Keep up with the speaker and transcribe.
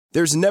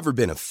There's never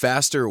been a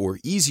faster or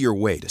easier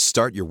way to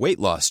start your weight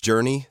loss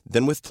journey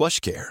than with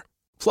PlushCare.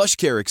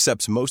 PlushCare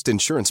accepts most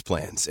insurance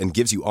plans and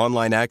gives you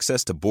online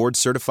access to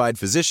board-certified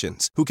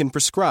physicians who can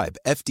prescribe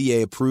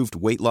FDA-approved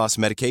weight loss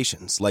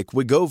medications like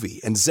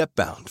Wegovy and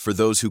Zepbound for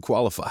those who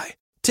qualify.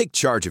 Take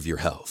charge of your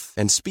health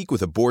and speak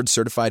with a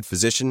board-certified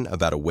physician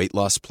about a weight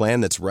loss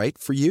plan that's right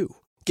for you.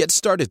 Get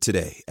started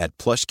today at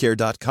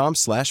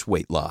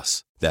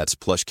plushcare.com/weight-loss. That's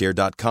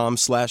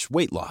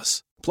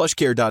plushcare.com/weight-loss.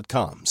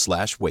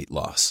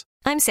 plushcare.com/weight-loss.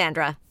 I'm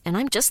Sandra, and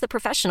I'm just the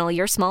professional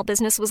your small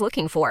business was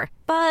looking for.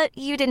 But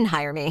you didn't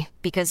hire me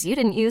because you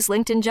didn't use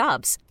LinkedIn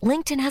Jobs.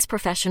 LinkedIn has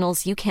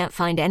professionals you can't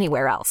find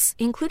anywhere else,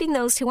 including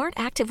those who aren't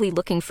actively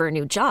looking for a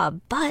new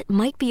job, but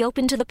might be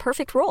open to the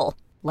perfect role,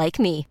 like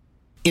me.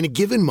 In a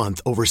given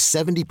month, over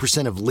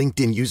 70% of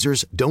LinkedIn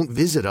users don't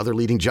visit other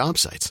leading job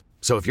sites.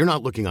 So if you're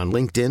not looking on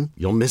LinkedIn,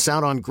 you'll miss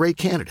out on great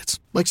candidates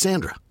like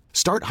Sandra.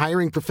 Start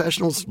hiring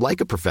professionals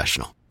like a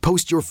professional.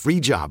 Post your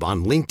free job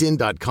on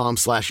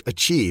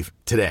linkedin.com/achieve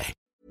today.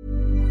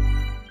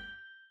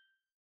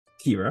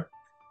 Kira,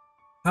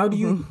 how do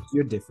you use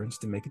your difference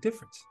to make a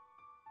difference?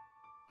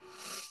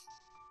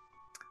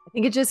 I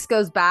think it just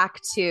goes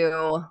back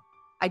to,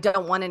 I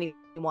don't want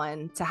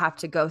anyone to have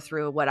to go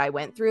through what I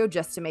went through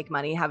just to make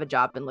money, have a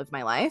job, and live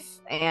my life.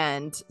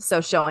 And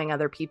so showing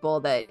other people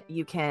that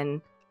you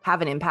can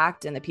have an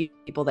impact in the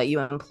people that you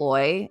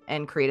employ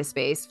and create a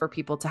space for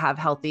people to have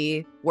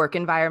healthy work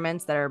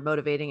environments that are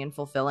motivating and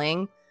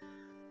fulfilling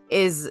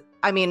is,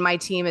 I mean, my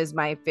team is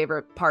my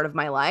favorite part of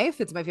my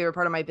life. It's my favorite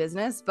part of my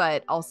business,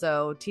 but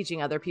also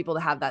teaching other people to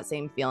have that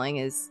same feeling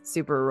is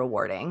super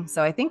rewarding.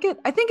 So I think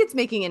it's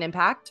making an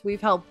impact.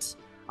 We've helped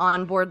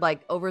onboard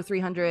like over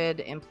 300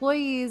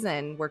 employees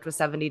and worked with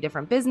 70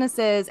 different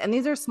businesses. And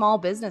these are small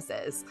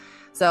businesses.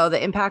 So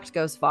the impact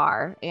goes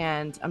far.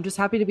 And I'm just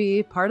happy to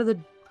be part of the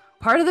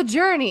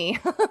journey.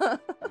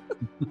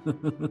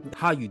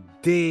 How you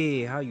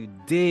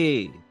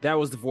did. That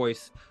was the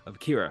voice of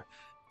Kira.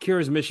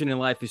 Kira's mission in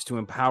life is to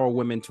empower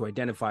women to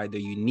identify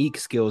their unique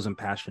skills and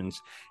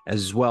passions,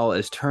 as well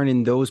as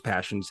turning those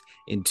passions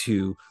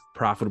into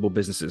profitable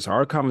businesses.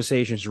 Our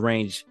conversations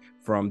range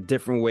from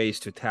different ways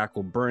to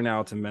tackle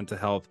burnout and mental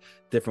health,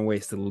 different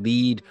ways to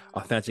lead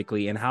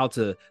authentically, and how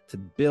to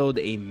build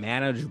a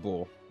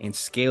manageable and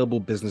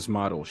scalable business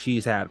model.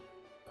 She's had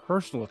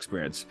personal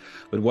experience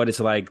with what it's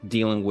like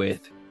dealing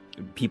with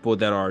people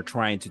that are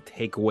trying to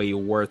take away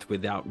your worth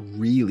without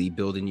really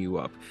building you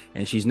up.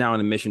 And she's now on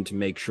a mission to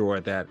make sure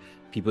that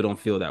people don't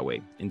feel that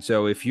way. And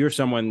so if you're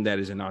someone that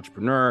is an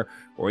entrepreneur,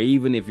 or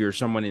even if you're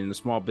someone in a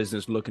small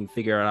business looking to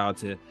figure out how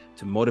to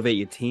motivate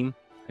your team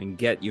and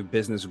get your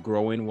business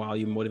growing while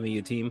you motivate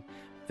your team,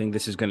 I think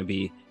this is going to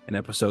be an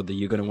episode that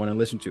you're going to want to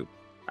listen to.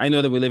 I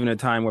know that we live in a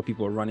time where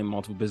people are running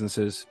multiple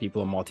businesses,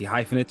 people are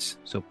multi-hyphenates.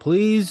 So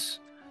please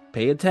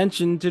pay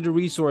attention to the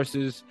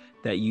resources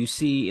that you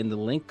see in the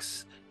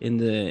links in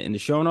the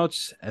show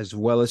notes, as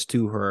well as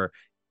to her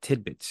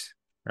tidbits.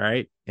 All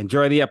right.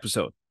 Enjoy the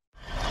episode.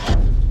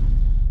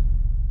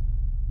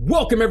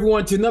 Welcome,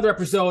 everyone, to another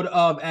episode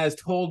of As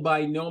Told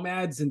by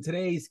Nomads. And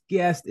today's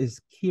guest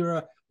is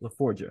Kira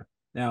Forgia.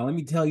 Now, let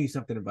me tell you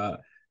something about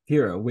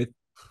Kira. With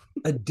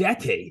a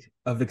decade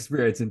of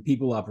experience in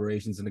people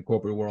operations in the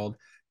corporate world,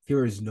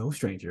 Kira is no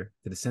stranger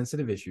to the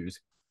sensitive issues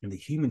and the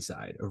human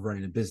side of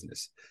running a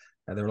business.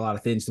 There are a lot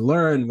of things to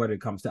learn, whether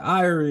it comes to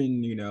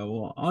hiring,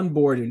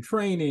 onboarding,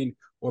 training,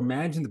 or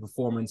managing the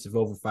performance of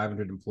over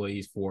 500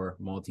 employees for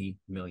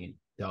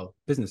multi-million-dollar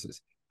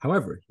businesses.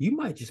 However, you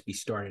might just be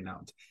starting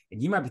out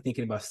and you might be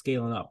thinking about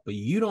scaling up, but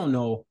you don't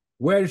know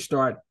where to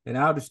start and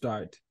how to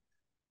start.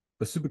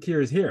 But Super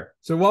Kira is here.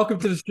 So welcome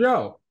to the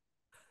show.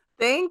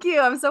 Thank you.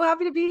 I'm so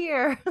happy to be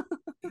here.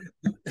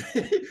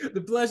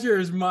 The pleasure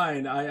is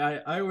mine.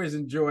 I always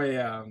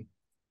enjoy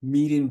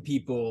meeting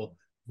people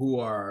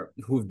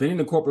who've been in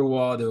the corporate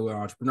world, who are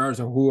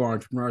entrepreneurs, or who are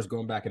entrepreneurs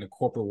going back in the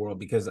corporate world,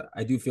 because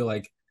I do feel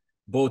like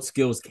both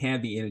skills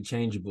can be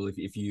interchangeable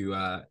if you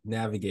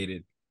navigate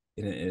it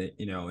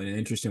in an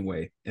interesting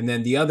way. And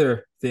then the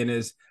other thing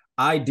is,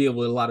 I deal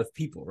with a lot of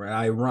people, right?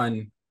 I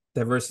run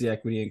diversity,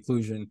 equity,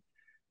 inclusion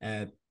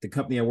at the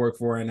company I work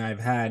for, and I've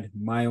had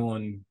my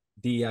own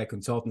DEI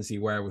consultancy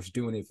where I was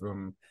doing it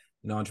from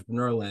an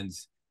entrepreneur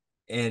lens.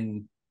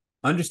 And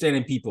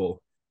understanding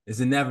people is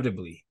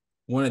inevitably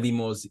one of the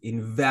most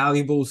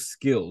invaluable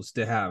skills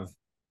to have,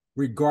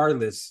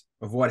 regardless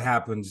of what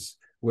happens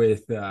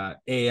with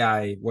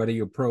AI, whether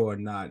you're pro or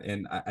not.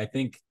 And I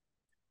think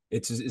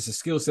it's a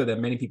skill set that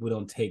many people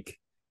don't take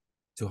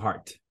to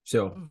heart.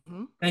 So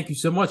Thank you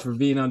so much for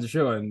being on the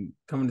show and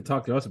coming to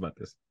talk to us about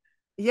this.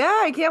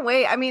 Yeah, I can't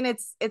wait. I mean,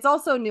 it's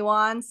also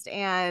nuanced,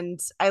 and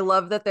I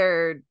love that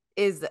there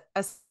is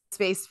a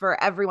space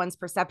for everyone's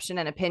perception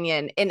and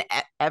opinion in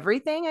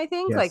everything, I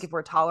think. Yes. Like if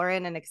we're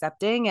tolerant and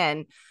accepting.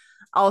 And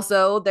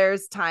also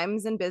there's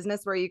times in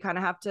business where you kind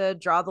of have to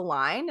draw the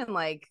line and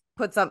like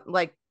put some,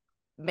 like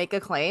make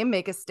a claim,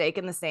 make a stake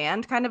in the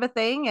sand kind of a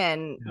thing.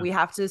 And we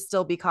have to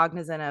still be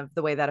cognizant of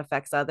the way that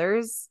affects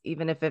others,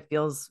 even if it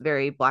feels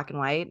very black and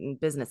white and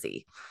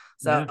businessy.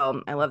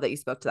 So I love that you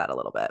spoke to that a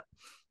little bit.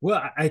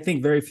 Well, I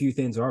think very few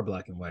things are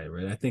black and white,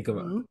 right? I think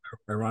Mhm.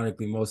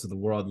 ironically, most of the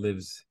world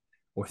lives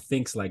or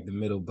thinks like the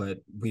middle, but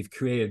we've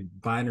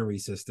created binary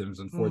systems,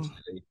 Mm,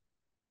 unfortunately,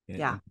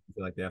 yeah. and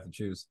feel like they have to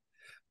choose.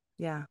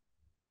 Yeah.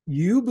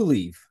 You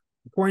believe,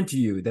 according to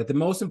you, that the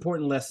most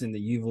important lesson that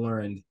you've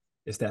learned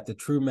is that the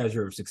true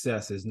measure of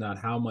success is not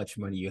how much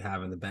money you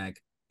have in the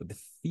bank, but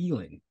the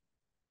feeling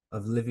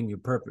of living your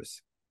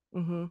purpose.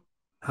 Hmm.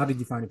 How did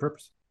you find your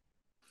purpose?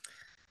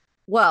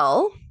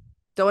 Well,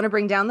 don't want to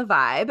bring down the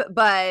vibe,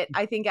 but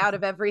I think out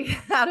of every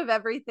out of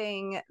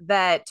everything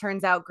that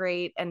turns out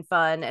great and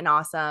fun and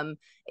awesome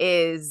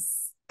is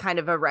kind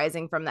of a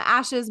rising from the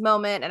ashes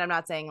moment. And I'm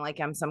not saying like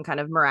I'm some kind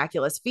of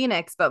miraculous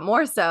phoenix, but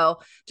more so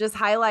just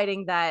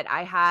highlighting that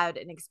I had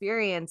an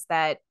experience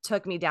that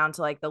took me down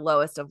to like the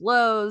lowest of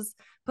lows,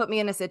 put me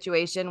in a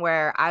situation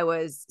where I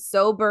was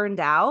so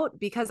burned out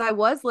because I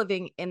was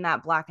living in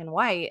that black and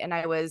white, and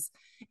I was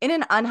in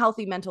an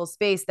unhealthy mental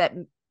space that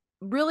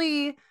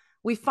really,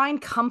 we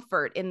find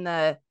comfort in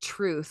the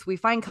truth. We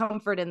find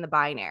comfort in the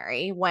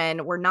binary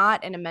when we're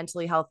not in a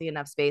mentally healthy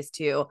enough space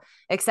to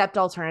accept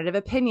alternative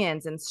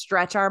opinions and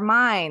stretch our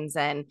minds.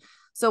 And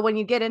so when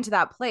you get into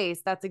that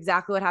place, that's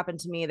exactly what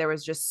happened to me. There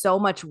was just so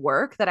much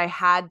work that I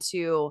had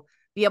to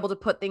be able to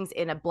put things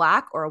in a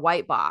black or a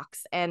white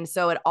box. And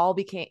so it all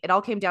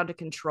came down to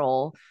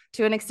control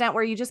to an extent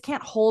where you just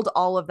can't hold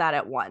all of that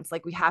at once.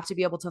 Like we have to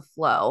be able to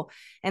flow.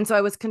 And so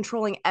I was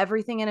controlling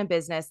everything in a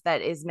business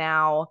that is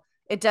now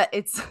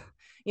it's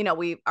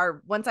we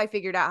are, once I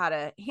figured out how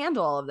to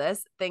handle all of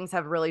this, things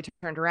have really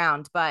turned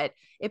around, but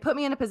it put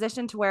me in a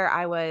position to where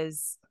I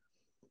was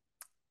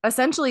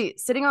essentially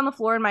sitting on the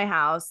floor in my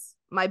house.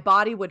 My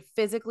body would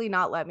physically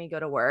not let me go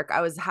to work.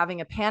 I was having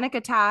a panic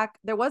attack.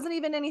 There wasn't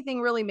even anything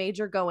really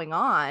major going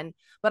on,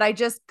 but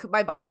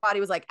my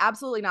body was like,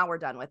 absolutely not. We're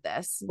done with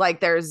this.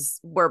 Like there's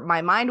where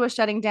my mind was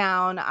shutting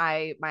down.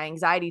 My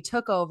anxiety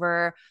took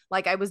over.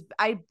 Like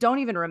I don't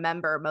even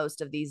remember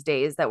most of these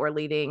days that were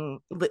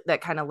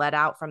that kind of led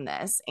out from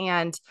this.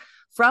 And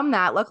from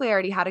that, luckily I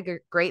already had a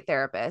great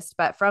therapist,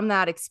 but from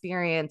that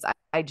experience,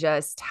 I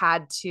just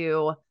had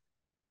to,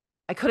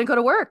 I couldn't go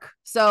to work.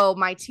 So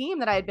my team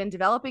that I had been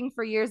developing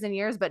for years and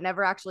years, but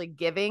never actually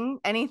giving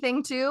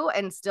anything to,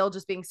 and still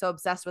just being so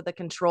obsessed with the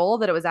control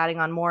that it was adding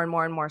on more and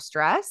more and more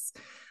stress,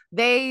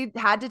 they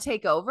had to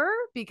take over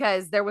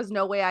because there was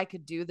no way I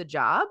could do the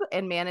job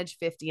and manage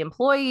 50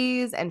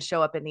 employees and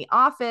show up in the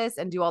office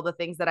and do all the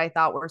things that I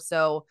thought were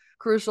so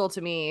crucial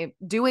to me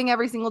doing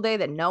every single day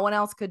that no one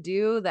else could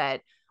do, that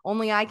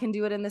only I can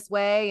do it in this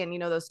way.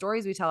 And, those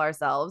stories we tell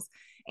ourselves.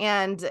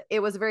 And it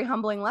was a very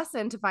humbling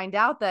lesson to find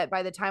out that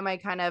by the time I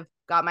kind of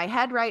got my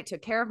head right,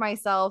 took care of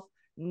myself,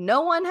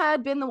 no one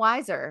had been the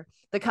wiser.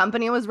 The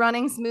company was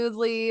running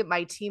smoothly.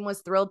 My team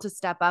was thrilled to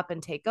step up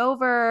and take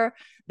over.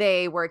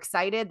 They were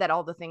excited that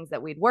all the things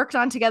that we'd worked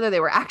on together,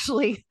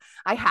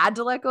 I had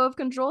to let go of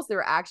control. So they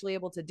were actually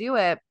able to do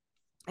it.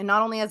 And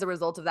not only as a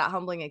result of that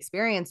humbling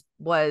experience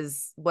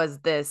was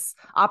this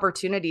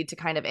opportunity to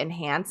kind of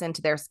enhance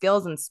into their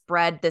skills and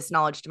spread this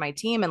knowledge to my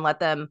team and let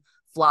them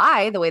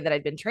fly the way that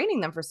I'd been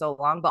training them for so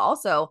long, but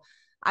also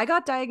I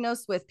got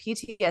diagnosed with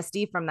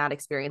PTSD from that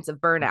experience of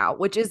burnout,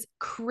 which is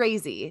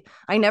crazy.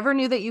 I never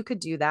knew that you could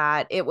do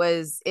that.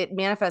 It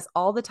manifests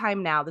all the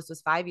time now. This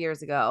was 5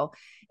 years ago.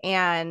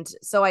 And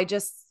so I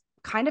just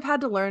kind of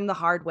had to learn the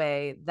hard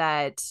way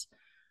that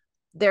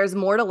there's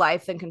more to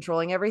life than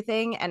controlling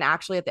everything. And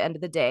actually, at the end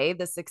of the day,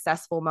 the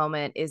successful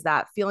moment is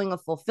that feeling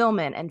of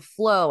fulfillment and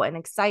flow and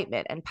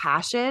excitement and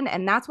passion.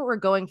 And that's what we're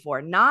going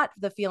for, not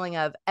the feeling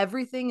of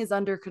everything is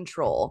under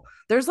control.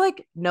 There's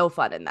like no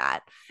fun in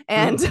that.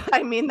 And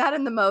I mean that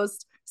in the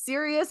most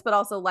serious, but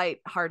also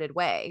light-hearted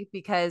way,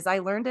 because I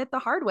learned it the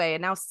hard way.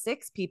 And now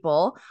 6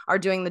 people are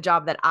doing the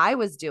job that I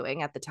was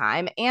doing at the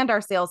time. And our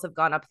sales have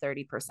gone up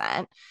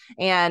 30%.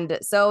 And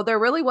so there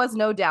really was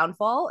no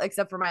downfall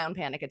except for my own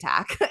panic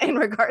attack in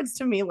regards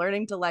to me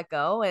learning to let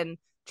go and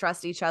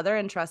trust each other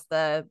and trust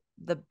the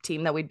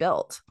team that we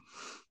built.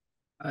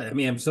 I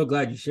mean, I'm so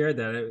glad you shared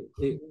that.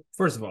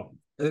 First of all,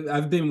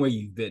 I've been where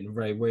you've been,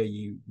 right? Where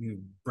you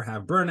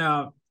have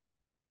burnout,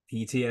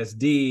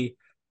 PTSD,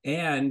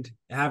 and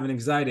having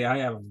anxiety. I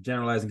have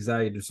generalized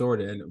anxiety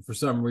disorder, and for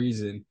some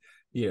reason,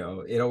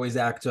 it always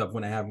acts up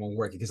when I have one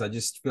working because I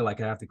just feel like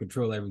I have to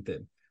control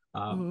everything.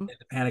 And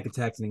the panic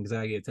attacks and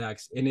anxiety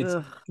attacks, and it's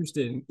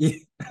interesting.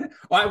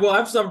 Well,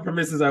 I've suffered from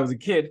it since I was a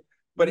kid,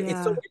 but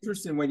it's so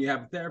interesting when you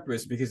have a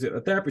therapist, because a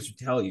therapist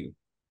will tell you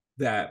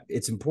that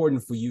it's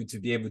important for you to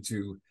be able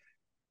to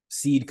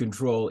cede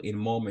control in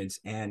moments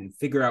and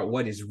figure out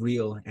what is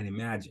real and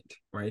imagined,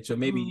 right? So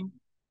maybe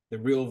the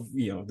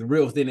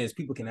real thing is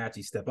people can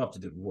actually step up to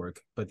do the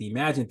work, but the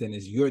imagined thing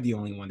is you're the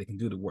only one that can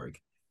do the work.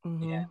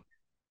 And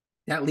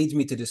that leads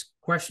me to this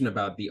question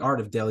about the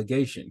art of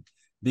delegation,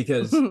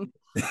 because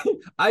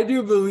I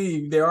do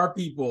believe there are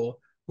people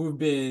who've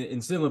been in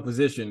similar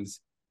positions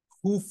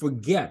who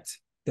forget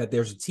that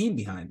there's a team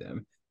behind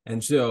them.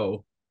 And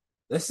so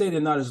let's say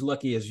they're not as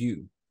lucky as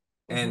you.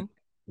 And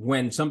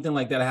when something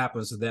like that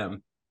happens to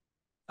them,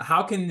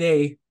 how can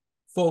they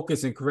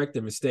focus and correct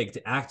their mistake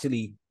to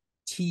actually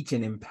teach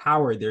and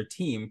empower their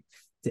team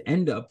to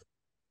end up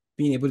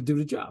being able to do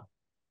the job?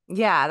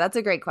 Yeah, that's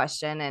a great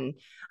question. And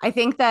I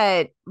think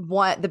that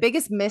what the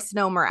biggest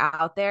misnomer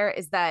out there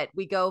is that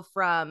we go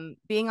from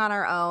being on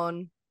our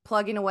own,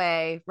 plugging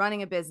away,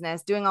 running a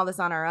business, doing all this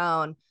on our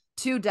own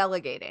to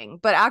delegating.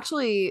 But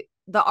actually,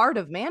 the art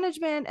of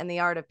management and the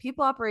art of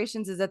people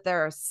operations is that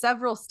there are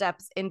several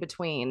steps in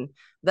between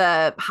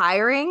the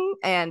hiring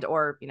and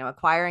or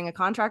acquiring a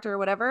contractor or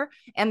whatever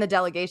and the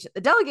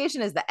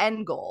delegation is the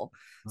end goal.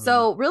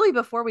 So really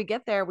before we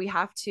get there we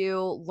have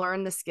to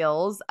learn the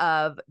skills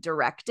of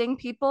directing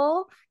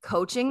people,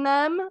 coaching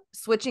them,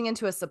 switching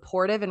into a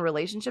supportive and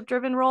relationship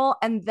driven role,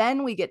 and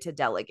then we get to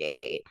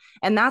delegate.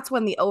 And that's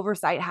when the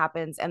oversight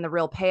happens and the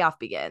real payoff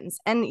begins.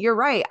 And you're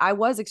right, I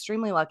was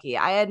extremely lucky.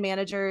 I had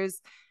managers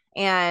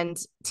and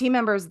team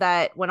members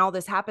that when all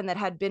this happened that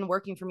had been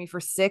working for me for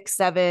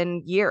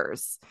 6-7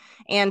 years.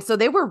 And so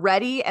they were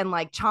ready and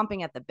like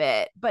chomping at the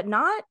bit, but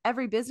not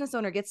every business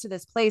owner gets to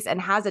this place and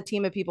has a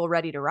team of people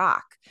ready to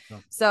rock. Oh.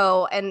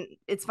 So, and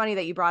it's funny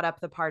that you brought up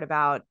the part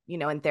about,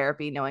 in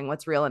therapy, knowing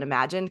what's real and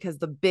imagined, because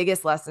the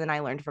biggest lesson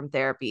I learned from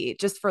therapy,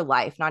 just for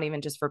life, not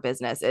even just for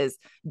business, is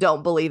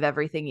don't believe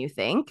everything you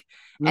think.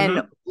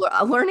 And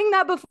learning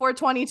that before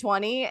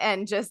 2020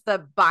 and just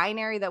the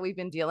binary that we've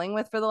been dealing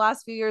with for the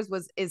last few years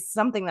is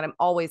something that I'm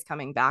always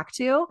coming back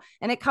to.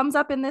 And it comes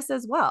up in this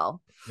as well.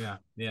 Yeah.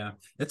 Yeah.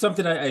 It's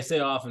something I say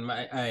often.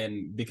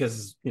 And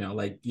because,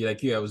 like you,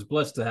 I was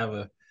blessed to have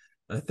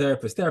a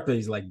therapist. Therapy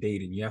is like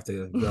dating. You have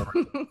to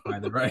go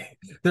find the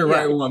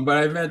right one. But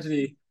I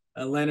eventually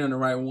landed on the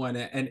right one.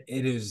 And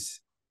it is,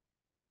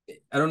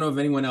 I don't know if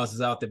anyone else is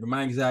out there, but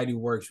my anxiety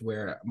works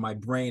where my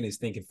brain is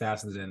thinking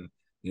faster than,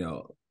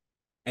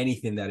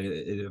 anything that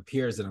it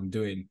appears that I'm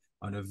doing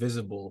on a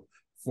visible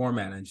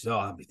format. And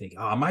I'll be thinking,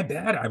 am I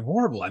bad? I'm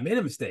horrible. I made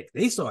a mistake.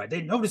 They saw it.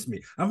 They noticed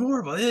me. I'm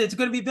horrible. It's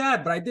going to be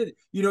bad, but I did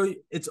it.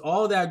 It's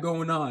all that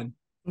going on.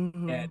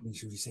 And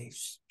should we say,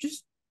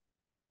 just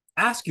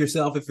ask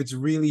yourself if it's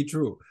really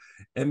true.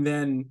 And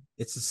then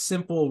it's a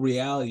simple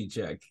reality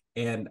check.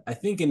 And I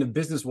think in the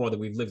business world that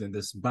we've lived in,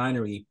 this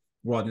binary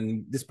world,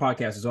 and this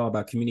podcast is all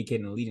about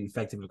communicating and leading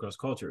effectively across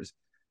cultures,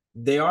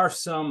 there are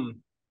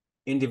some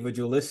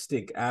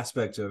individualistic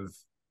aspects of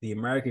the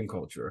American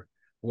culture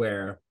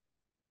where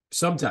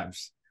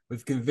sometimes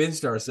we've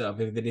convinced ourselves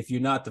that if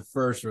you're not the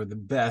first or the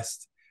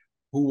best,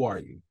 who are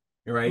you?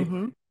 Right?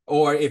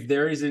 Or if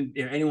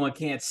anyone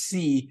can't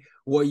see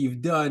what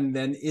you've done,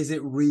 then is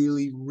it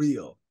really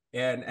real?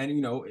 And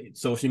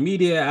social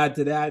media add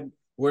to that,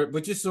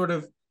 we're just sort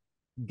of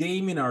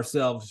gaming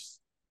ourselves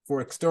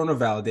for external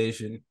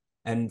validation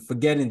and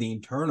forgetting the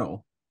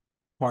internal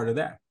part of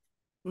that.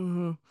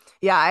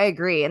 Yeah, I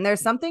agree. And there's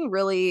something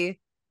really,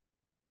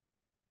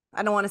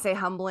 I don't want to say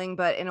humbling,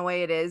 but in a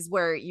way it is,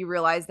 where you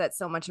realize that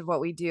so much of what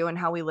we do and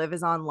how we live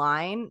is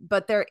online,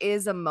 but there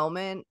is a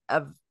moment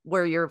of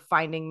where you're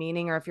finding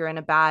meaning, or if you're in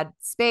a bad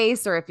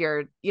space, or if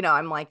you're,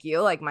 I'm like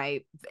you, like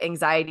my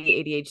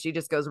anxiety, ADHD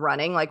just goes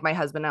running. Like my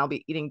husband and I'll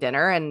be eating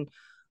dinner and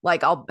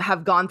like, I'll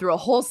have gone through a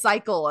whole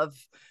cycle of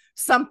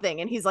something.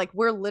 And he's like,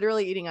 we're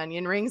literally eating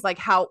onion rings. Like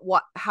how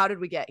did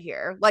we get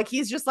here? Like,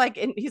 he's just like,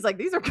 and he's like,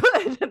 these are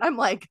good. And I'm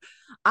like,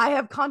 I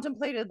have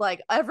contemplated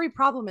like every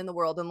problem in the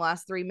world in the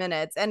last 3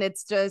 minutes. And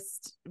it's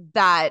just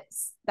that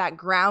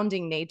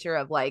grounding nature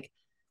of like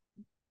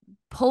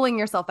pulling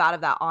yourself out of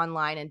that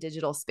online and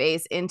digital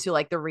space into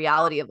like the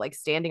reality of like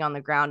standing on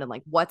the ground and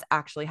like what's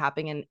actually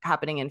happening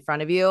in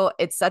front of you.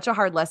 It's such a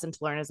hard lesson to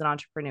learn as an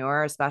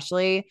entrepreneur,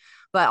 especially,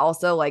 but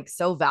also like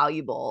so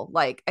valuable.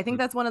 Like, I think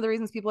that's one of the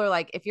reasons people are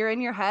like, if you're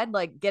in your head,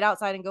 like get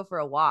outside and go for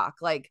a walk,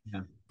 like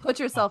put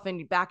yourself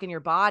back in your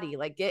body,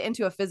 like get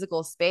into a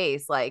physical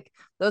space. Like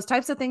those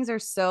types of things are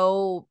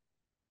so,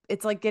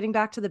 it's like getting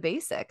back to the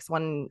basics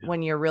when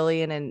you're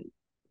really in a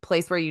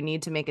place where you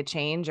need to make a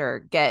change or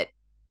get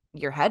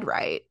your head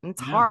right. And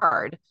it's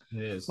hard.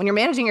 It is. When you're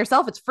managing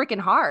yourself, it's freaking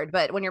hard.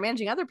 But when you're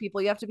managing other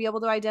people, you have to be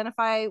able to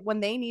identify when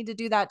they need to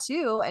do that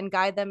too, and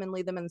guide them and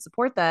lead them and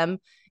support them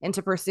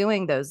into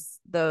pursuing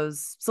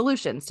those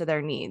solutions to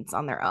their needs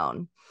on their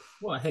own.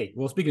 Well,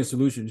 speaking of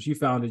solutions, you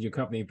founded your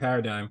company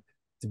Paradigm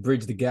to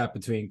bridge the gap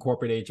between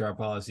corporate HR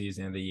policies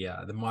and the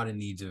modern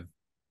needs of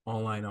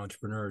online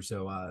entrepreneurs.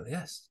 So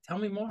yes, tell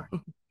me more.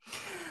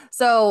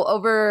 So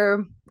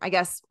over, I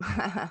guess,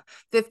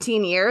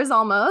 15 years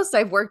almost,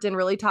 I've worked in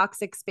really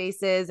toxic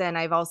spaces, and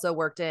I've also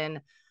worked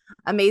in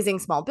amazing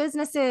small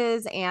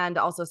businesses and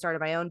also started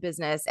my own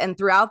business. And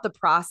throughout the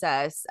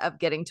process of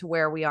getting to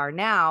where we are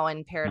now,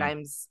 and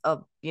Paradigm's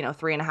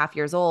 3.5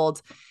 years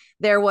old,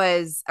 there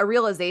was a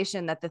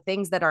realization that the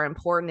things that are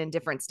important in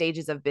different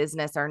stages of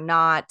business are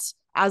not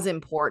as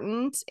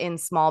important in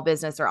small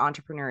business or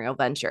entrepreneurial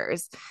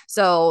ventures.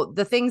 So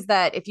the things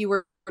that if you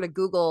were to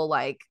Google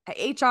like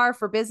HR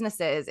for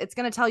businesses, it's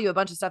going to tell you a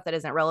bunch of stuff that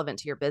isn't relevant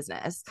to your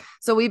business.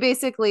 So I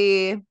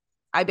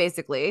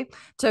basically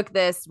took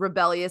this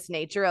rebellious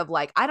nature of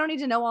like, I don't need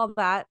to know all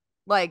that,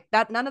 like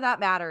that, none of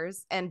that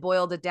matters, and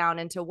boiled it down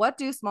into what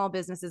do small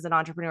businesses and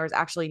entrepreneurs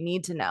actually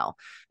need to know?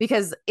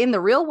 Because in the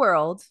real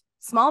world,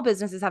 small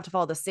businesses have to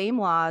follow the same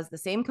laws, the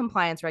same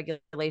compliance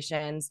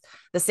regulations,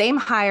 the same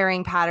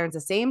hiring patterns,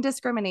 the same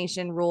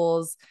discrimination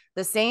rules,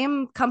 the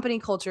same company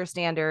culture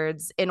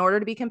standards in order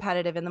to be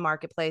competitive in the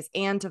marketplace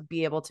and to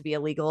be able to be a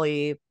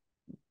legally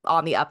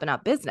on the up and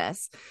up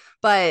business.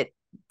 But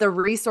the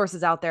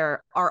resources out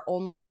there are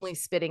only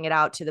spitting it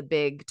out to the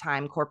big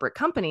time corporate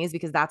companies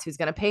because that's who's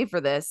going to pay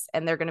for this.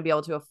 And they're going to be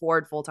able to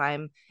afford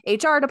full-time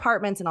HR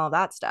departments and all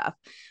that stuff.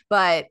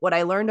 But what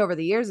I learned over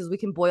the years is we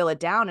can boil it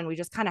down, and we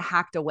just kind of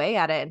hacked away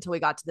at it until we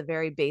got to the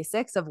very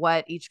basics of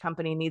what each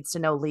company needs to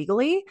know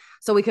legally.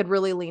 So we could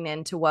really lean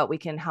into what we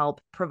can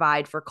help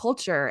provide for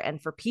culture and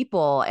for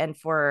people and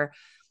for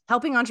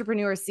helping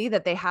entrepreneurs see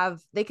that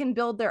they can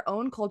build their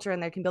own culture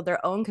and they can build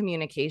their own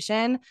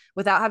communication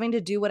without having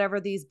to do whatever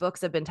these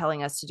books have been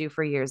telling us to do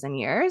for years and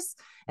years.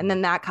 And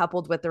then that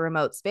coupled with the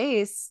remote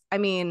space, I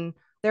mean,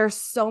 there are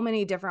so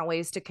many different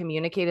ways to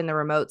communicate in the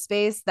remote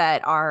space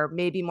that are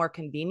maybe more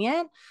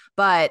convenient,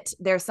 but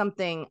there's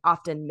something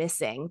often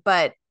missing.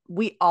 But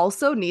we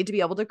also need to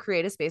be able to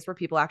create a space where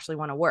people actually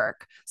want to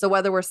work. So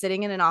whether we're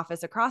sitting in an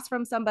office across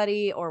from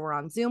somebody or we're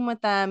on Zoom with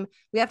them,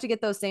 we have to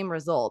get those same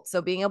results.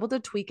 So being able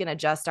to tweak and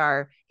adjust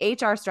our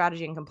HR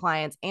strategy and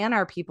compliance and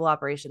our people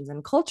operations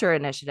and culture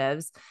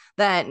initiatives,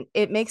 then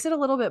it makes it a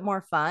little bit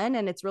more fun.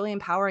 And it's really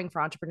empowering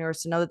for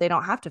entrepreneurs to know that they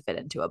don't have to fit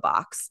into a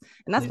box.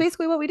 And that's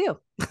basically what we do.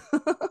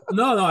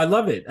 No, I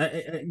love it.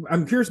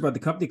 I'm curious about the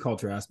company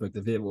culture aspect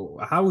of it.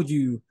 How would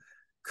you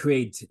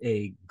create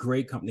a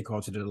great company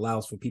culture that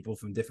allows for people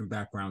from different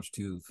backgrounds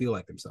to feel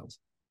like themselves?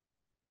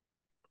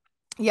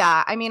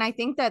 Yeah, I mean, I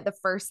think that the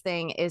first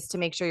thing is to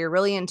make sure you're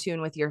really in tune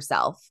with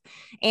yourself.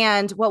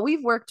 And when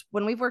we've worked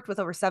with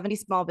over 70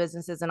 small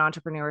businesses and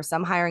entrepreneurs,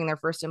 some hiring their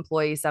first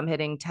employee, some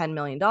hitting $10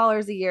 million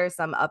a year,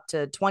 some up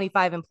to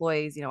 25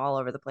 employees, all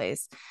over the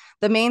place.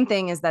 The main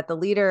thing is that the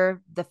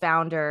leader, the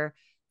founder,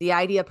 the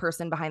idea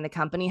person behind the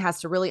company has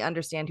to really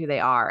understand who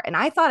they are. And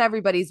I thought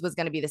everybody's was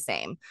going to be the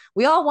same.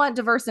 We all want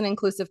diverse and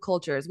inclusive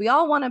cultures. We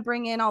all want to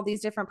bring in all these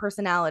different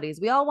personalities.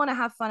 We all want to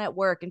have fun at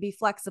work and be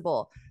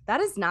flexible. That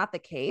is not the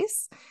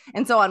case.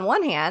 And so on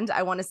one hand,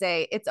 I want to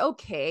say it's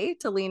okay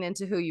to lean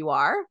into who you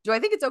are. Do I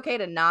think it's okay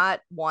to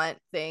not want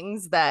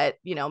things that,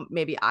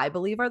 maybe I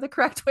believe are the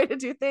correct way to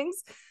do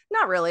things?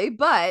 Not really.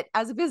 But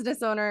as a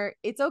business owner,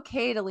 it's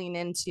okay to lean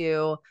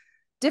into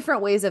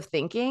different ways of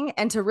thinking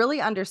and to really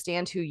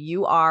understand who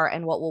you are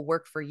and what will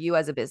work for you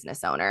as a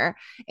business owner.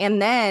 And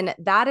then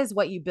that is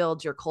what you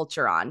build your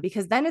culture on,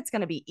 because then it's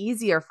going to be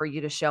easier for you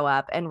to show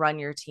up and run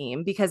your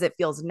team because it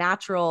feels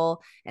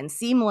natural and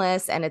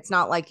seamless. And it's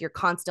not like you're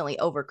constantly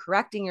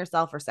overcorrecting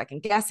yourself or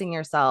second guessing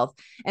yourself.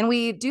 And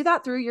we do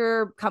that through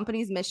your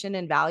company's mission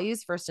and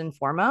values first and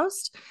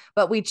foremost,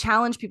 but we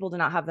challenge people to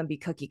not have them be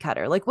cookie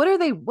cutter. Like, what are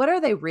they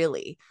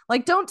really?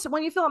 Like,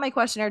 when you fill out my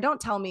questionnaire, don't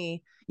tell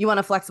me you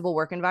want a flexible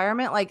work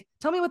environment. Like,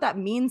 tell me what that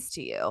means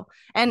to you.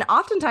 And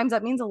oftentimes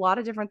that means a lot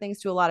of different things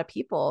to a lot of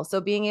people. So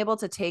being able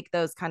to take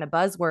those kind of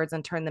buzzwords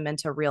and turn them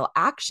into real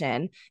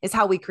action is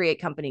how we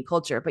create company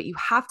culture. But you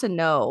have to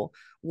know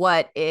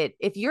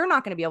if you're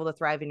not going to be able to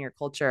thrive in your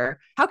culture,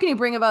 how can you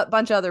bring a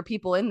bunch of other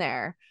people in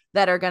there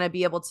that are going to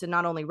be able to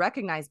not only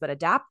recognize, but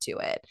adapt to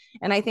it?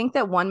 And I think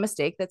that one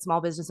mistake that small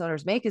business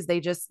owners make is they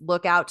just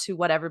look out to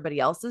what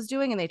everybody else is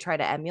doing and they try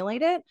to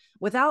emulate it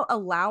without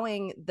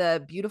allowing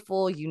the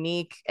beautiful,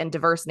 unique, and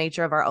diverse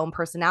nature of our own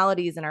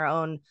personalities and our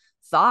own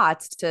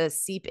thoughts to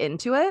seep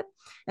into it.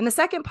 And the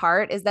second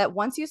part is that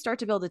once you start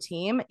to build a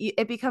team,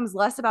 it becomes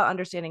less about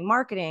understanding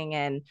marketing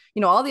and,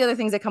 all the other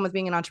things that come with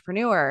being an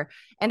entrepreneur.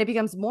 And it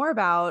becomes more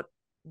about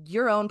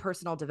your own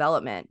personal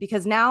development,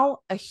 because now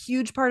a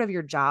huge part of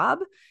your job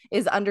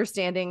is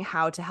understanding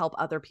how to help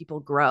other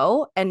people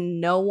grow, and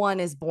no one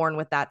is born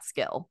with that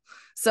skill.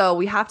 So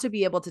we have to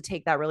be able to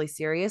take that really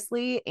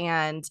seriously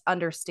and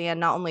understand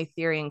not only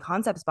theory and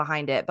concepts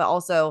behind it, but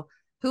also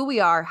who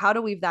we are, how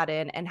to weave that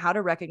in, and how to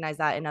recognize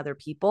that in other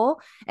people,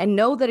 and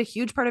know that a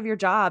huge part of your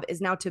job is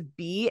now to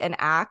be and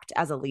act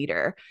as a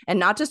leader and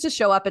not just to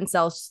show up and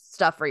sell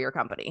stuff for your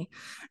company.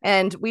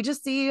 And we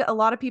just see a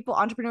lot of people,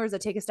 entrepreneurs,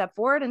 that take a step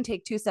forward and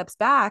take 2 steps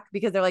back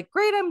because they're like,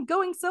 great, I'm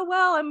going so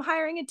well, I'm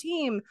hiring a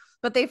team.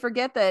 But they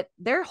forget that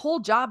their whole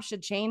job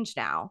should change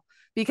now,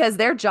 because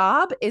their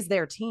job is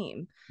their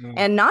team.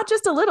 And not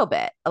just a little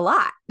bit, a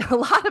lot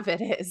of it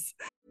is.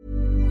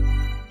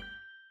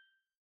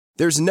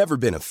 There's never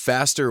been a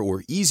faster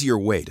or easier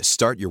way to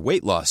start your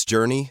weight loss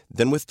journey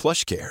than with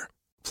PlushCare.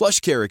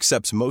 PlushCare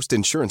accepts most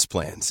insurance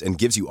plans and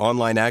gives you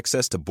online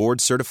access to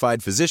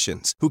board-certified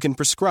physicians who can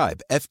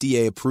prescribe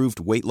FDA-approved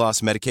weight loss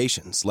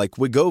medications like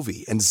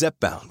Wegovy and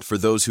Zepbound for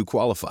those who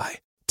qualify.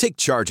 Take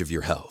charge of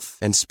your health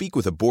and speak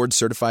with a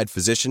board-certified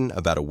physician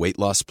about a weight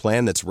loss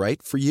plan that's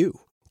right for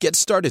you. Get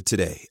started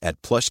today at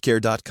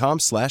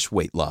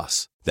plushcare.com/weight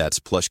loss. That's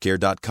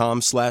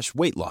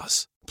plushcare.com/weight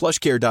loss.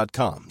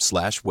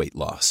 plushcare.com/weight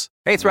loss.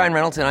 Hey, it's Ryan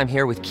Reynolds, and I'm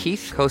here with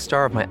Keith,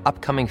 co-star of my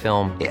upcoming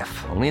film,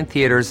 If, only in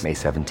theaters May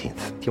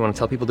 17th. Do you want to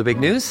tell people the big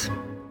news?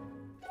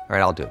 All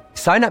right, I'll do it.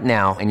 Sign up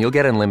now and you'll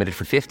get unlimited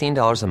for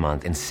 $15 a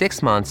month and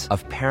 6 months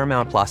of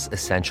Paramount Plus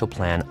Essential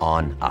Plan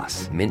on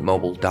us.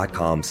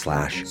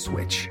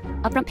 MintMobile.com/switch.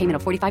 Upfront payment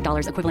of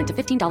 $45 equivalent to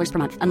 $15 per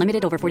month.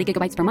 Unlimited over 40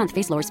 gigabytes per month.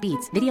 Face lower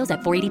speeds. Videos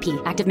at 480p.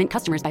 Active Mint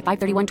customers by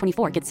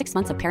 531.24 get 6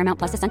 months of Paramount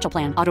Plus Essential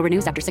Plan. Auto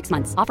renews after 6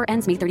 months. Offer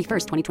ends May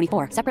 31st,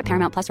 2024. Separate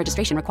Paramount Plus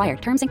registration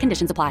required. Terms and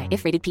conditions apply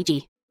if rated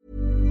PG.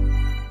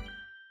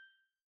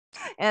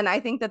 And I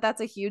think that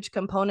that's a huge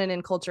component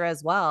in culture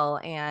as well.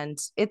 And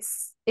it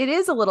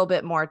is a little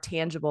bit more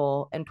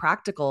tangible and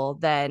practical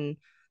than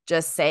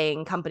just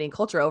saying company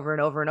culture over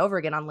and over and over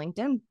again on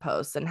LinkedIn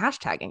posts and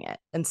hashtagging it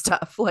and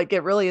stuff. Like,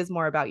 it really is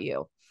more about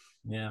you.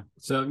 Yeah.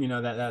 So,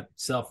 that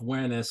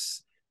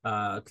self-awareness,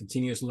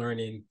 continuous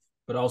learning,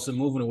 but also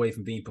moving away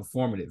from being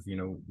performative.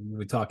 We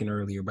were talking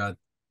earlier about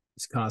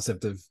this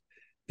concept of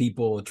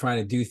people trying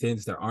to do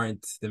things that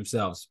aren't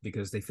themselves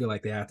because they feel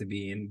like they have to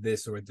be in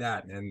this or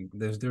that. And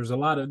there are a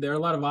lot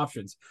of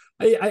options.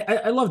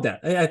 I love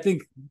that. I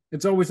think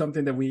it's always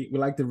something that we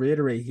like to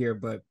reiterate here,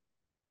 but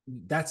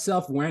that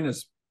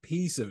self-awareness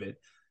piece of it,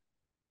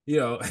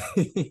 I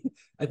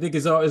think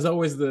is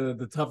always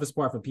the toughest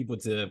part for people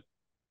to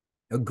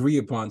agree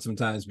upon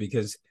sometimes,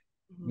 because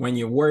when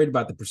you're worried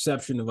about the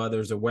perception of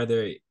others or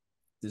whether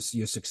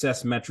your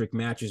success metric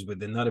matches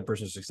with another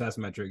person's success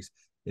metrics,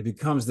 it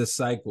becomes this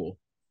cycle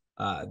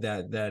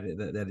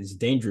that is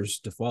dangerous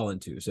to fall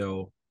into.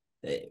 So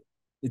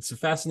it's a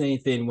fascinating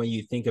thing when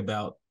you think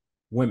about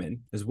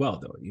women as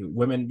well, though.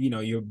 Women,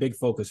 your big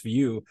focus for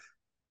you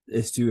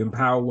is to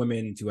empower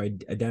women to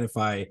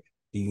identify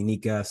the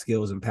unique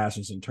skills and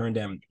passions and turn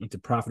them into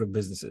profitable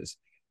businesses.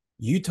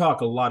 You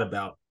talk a lot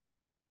about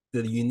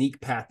the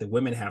unique path that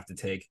women have to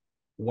take,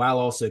 while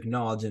also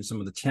acknowledging some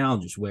of the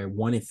challenges where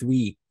 1 in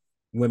 3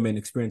 women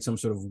experience some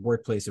sort of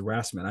workplace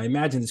harassment. I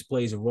imagine this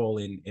plays a role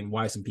in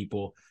why some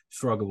people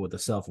struggle with the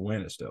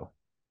self-awareness, though.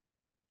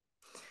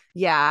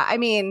 Yeah. I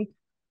mean,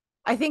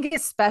 I think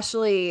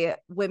especially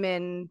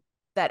women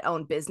that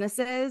own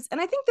businesses, and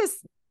I think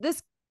this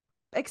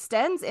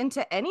extends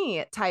into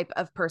any type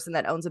of person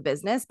that owns a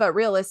business. But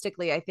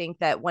realistically, I think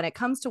that when it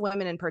comes to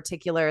women in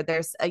particular,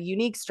 there's a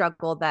unique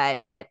struggle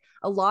that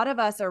a lot of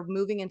us are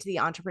moving into the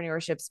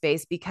entrepreneurship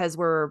space because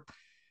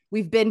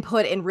we've been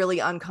put in really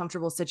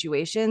uncomfortable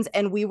situations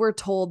and we were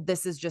told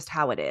this is just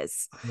how it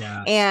is.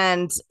 Yeah.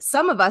 And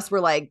some of us were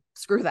like,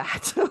 screw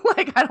that.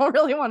 Like, I don't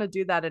really want to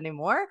do that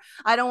anymore.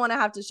 I don't want to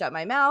have to shut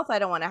my mouth. I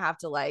don't want to have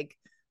to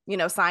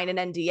sign an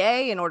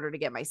NDA in order to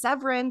get my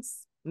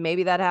severance.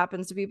 Maybe that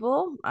happens to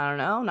people. I don't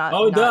know.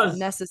 Not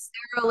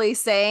necessarily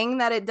saying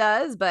that it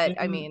does, but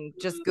I mean,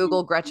 just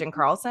Google Gretchen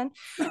Carlson.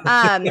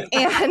 And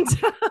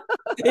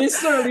it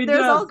certainly there's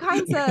does. all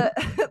kinds of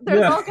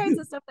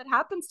stuff that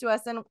happens to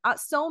us. And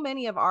so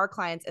many of our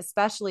clients,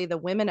 especially the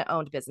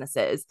women-owned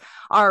businesses,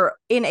 are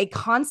in a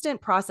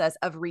constant process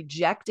of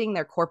rejecting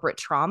their corporate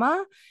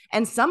trauma.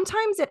 And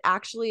sometimes it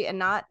actually, and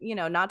not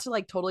to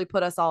like totally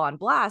put us all on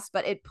blast,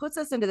 but it puts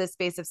us into this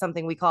space of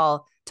something we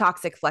call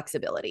toxic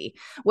flexibility,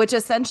 which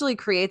essentially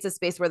creates a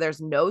space where there's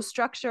no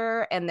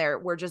structure and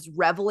we're just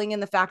reveling in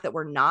the fact that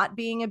we're not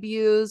being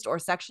abused or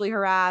sexually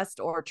harassed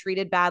or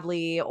treated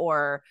badly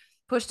or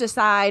pushed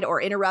aside or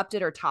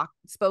interrupted or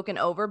spoken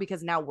over,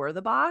 because now we're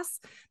the boss,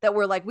 that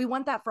we're like, we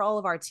want that for all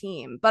of our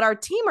team, but our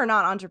team are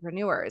not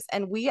entrepreneurs.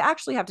 And we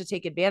actually have to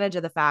take advantage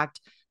of the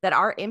fact that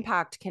our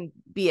impact can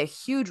be a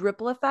huge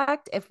ripple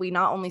effect if we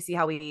not only see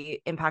how we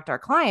impact our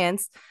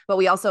clients, but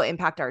we also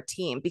impact our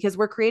team, because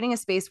we're creating a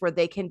space where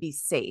they can be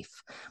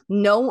safe.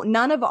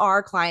 None of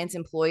our clients'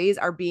 employees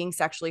are being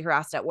sexually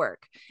harassed at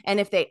work. And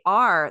if they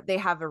are, they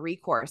have a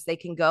recourse. They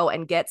can go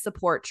and get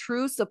support,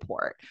 true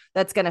support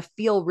that's going to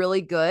feel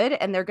really good.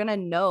 And they're going to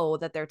know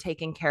that they're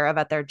taken care of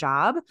at their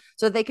job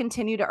so that they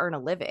continue to earn a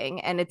living.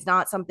 And it's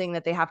not something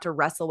that they have to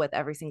wrestle with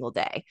every single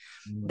day.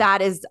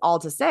 That is all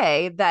to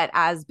say that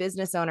as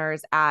business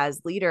owners,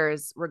 as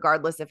leaders,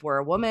 regardless if we're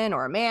a woman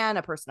or a man,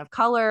 a person of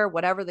color,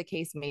 whatever the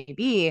case may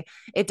be,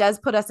 it does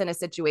put us in a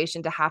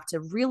situation to have to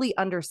really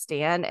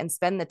understand and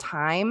spend the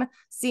time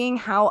seeing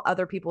how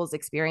other people's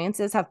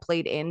experiences have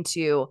played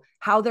into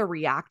how they're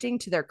reacting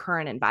to their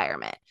current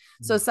environment.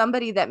 So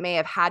somebody that may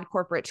have had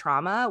corporate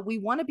trauma, we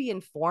want to be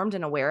informed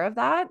and aware of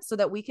that so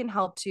that we can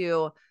help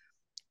to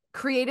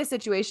create a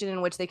situation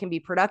in which they can be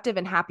productive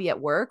and happy at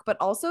work, but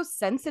also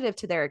sensitive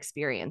to their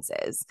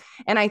experiences.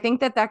 And I think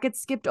that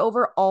gets skipped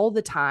over all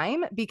the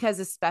time, because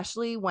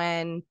especially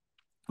when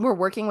we're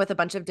working with a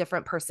bunch of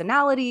different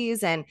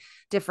personalities and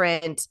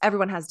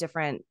everyone has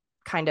different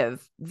kind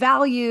of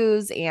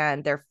values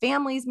and their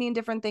families mean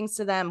different things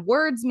to them.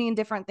 Words mean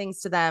different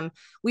things to them.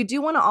 We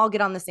do want to all get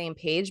on the same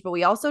page, but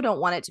we also don't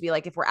want it to be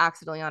like, if we're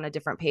accidentally on a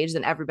different page,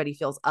 then everybody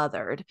feels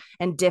othered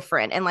and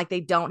different. And like they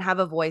don't have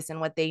a voice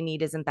and what they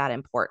need isn't that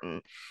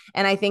important.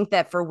 And I think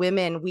that for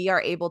women, we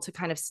are able to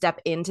kind of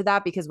step into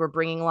that because we're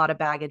bringing a lot of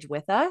baggage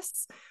with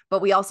us,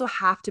 but we also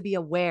have to be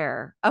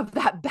aware of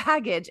that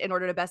baggage in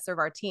order to best serve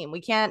our team. We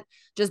can't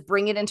just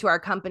bring it into our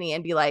company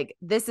and be like,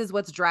 this is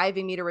what's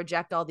driving me to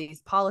reject all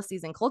these policies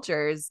policies and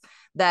cultures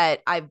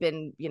that I've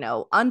been,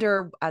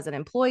 under as an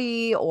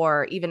employee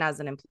or even as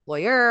an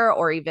employer,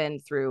 or even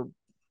through,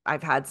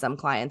 I've had some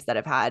clients that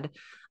have had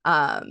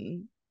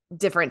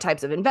different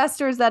types of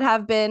investors that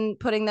have been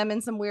putting them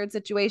in some weird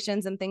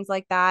situations and things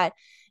like that.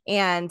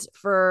 And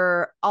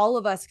for all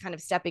of us kind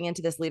of stepping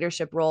into this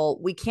leadership role,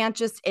 we can't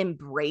just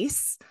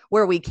embrace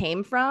where we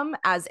came from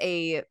as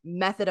a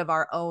method of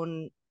our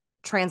own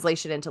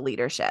translation into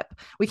leadership.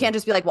 We can't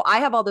just be like, well, I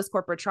have all this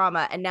corporate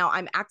trauma and now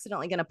I'm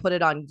accidentally going to put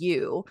it on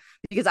you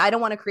because I don't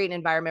want to create an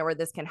environment where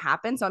this can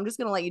happen. So I'm just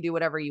going to let you do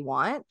whatever you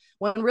want.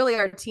 When really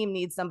our team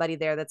needs somebody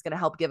there that's going to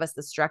help give us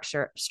the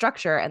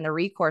structure and the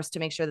recourse to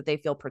make sure that they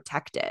feel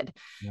protected.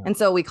 Yeah. And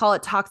so we call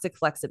it toxic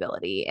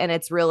flexibility. And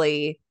it's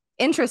really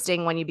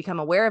interesting when you become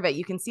aware of it.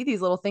 You can see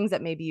these little things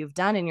that maybe you've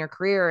done in your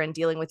career and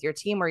dealing with your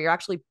team where you're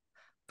actually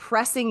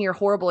pressing your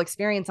horrible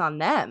experience on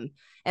them,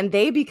 and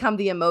they become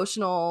the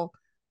emotional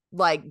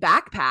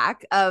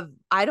backpack of,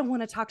 I don't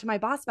want to talk to my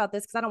boss about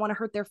this because I don't want to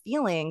hurt their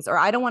feelings, or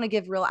I don't want to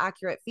give real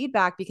accurate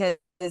feedback because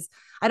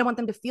I don't want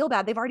them to feel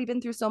bad. They've already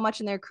been through so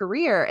much in their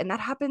career, and that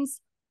happens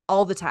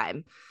all the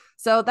time.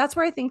 So that's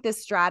where I think this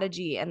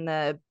strategy and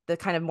the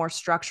kind of more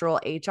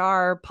structural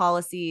HR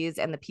policies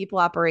and the people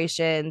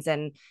operations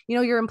and,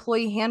 your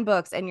employee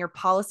handbooks and your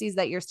policies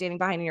that you're standing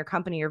behind in your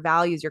company, your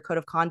values, your code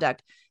of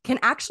conduct can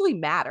actually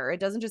matter. It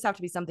doesn't just have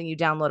to be something you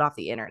download off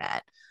the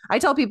internet. I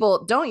tell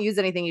people, don't use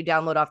anything you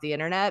download off the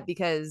internet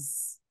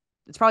because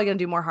it's probably going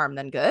to do more harm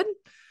than good.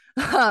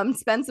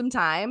 Spend some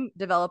time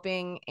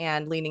developing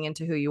and leaning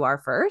into who you are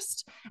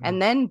first, and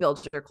then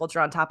build your culture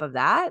on top of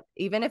that.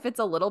 Even if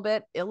it's a little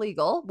bit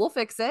illegal, we'll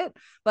fix it,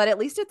 but at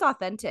least it's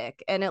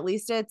authentic and at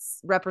least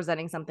it's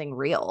representing something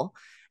real.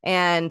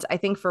 And I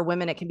think for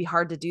women, it can be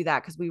hard to do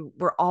that because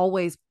we're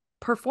always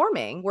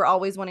performing. We're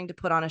always wanting to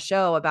put on a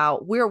show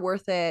about we're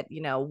worth it.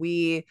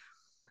 We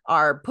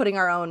are putting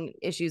our own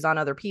issues on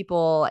other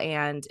people.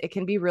 And it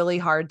can be really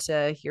hard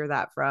to hear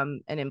that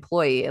from an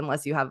employee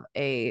unless you have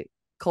a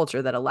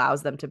culture that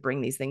allows them to bring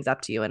these things up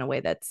to you in a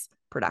way that's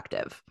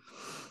productive.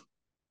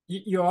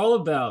 You're all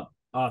about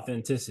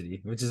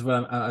authenticity, which is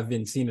what I've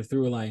been seeing a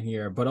through line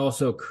here, but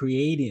also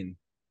creating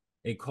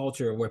a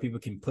culture where people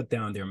can put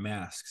down their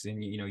masks.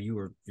 And, you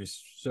were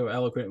just so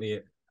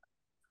eloquently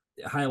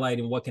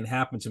highlighting what can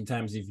happen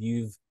sometimes if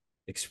you've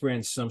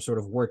experienced some sort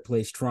of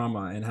workplace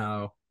trauma, and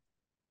how,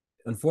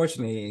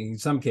 unfortunately, in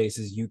some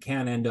cases, you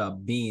can end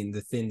up being the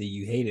thing that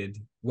you hated,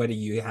 whether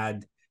you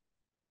had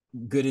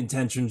good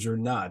intentions or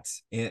not.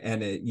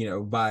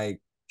 And by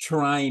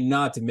trying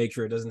not to make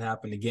sure it doesn't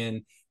happen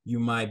again, you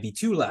might be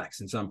too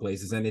lax in some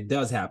places. And it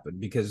does happen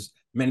because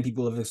many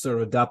people have sort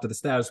of adopted the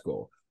status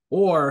quo.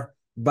 Or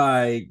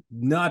by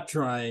not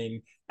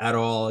trying at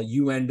all,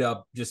 you end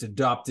up just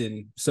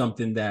adopting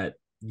something that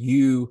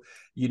you've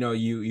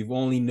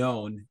only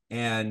known.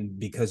 And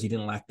because you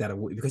lack that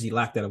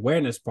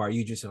awareness part,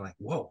 you just are like,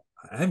 whoa,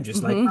 I'm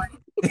just like my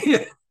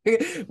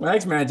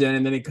ex-manager.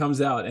 And then it comes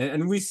out.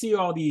 And we see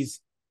all these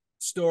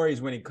stories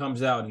when it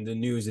comes out in the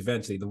news,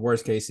 eventually the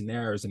worst case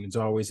scenarios, and it's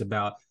always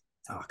about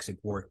toxic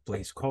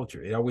workplace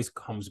culture. It always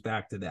comes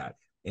back to that.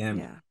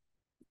 And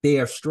they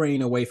are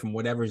straying away from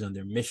whatever's on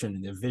their mission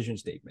and their vision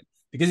statement.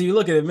 Because if you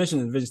look at the mission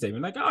and vision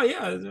statement, like, oh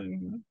yeah,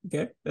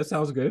 okay, that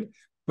sounds good,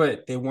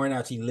 but they weren't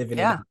actually living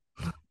it.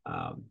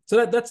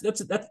 So that's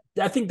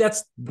I think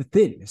that's the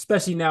thing,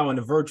 especially now in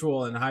the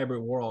virtual and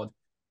hybrid world.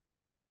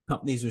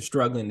 Companies are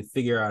struggling to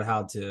figure out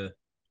how to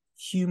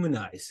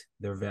humanize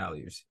their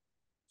values.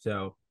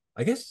 So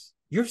I guess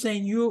you're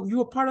saying you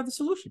were part of the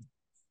solution.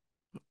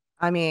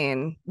 I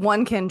mean,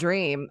 one can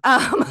dream.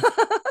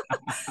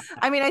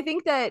 I mean, I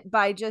think that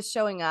by just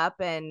showing up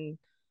and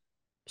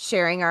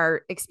sharing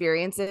our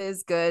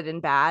experiences, good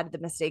and bad, the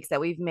mistakes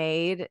that we've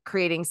made,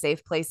 creating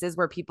safe places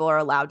where people are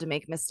allowed to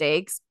make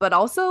mistakes, but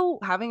also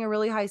having a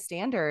really high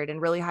standard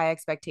and really high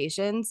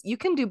expectations, you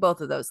can do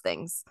both of those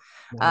things.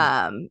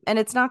 And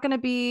it's not going to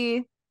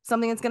be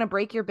something that's going to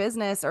break your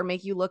business or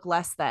make you look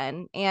less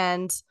than.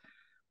 And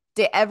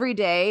every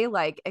day,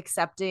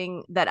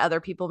 accepting that other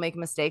people make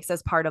mistakes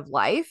as part of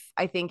life.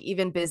 I think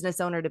even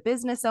business owner to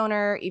business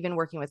owner, even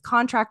working with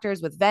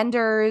contractors, with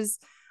vendors,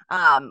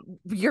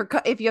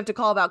 if you have to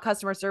call about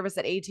customer service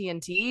at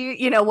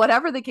AT&T,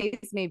 whatever the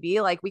case may be,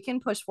 we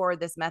can push forward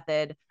this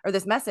method or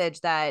this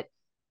message that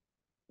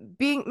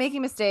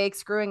making mistakes,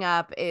 screwing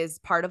up is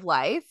part of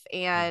life,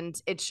 and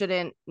it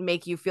shouldn't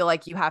make you feel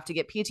like you have to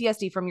get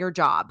PTSD from your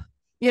job.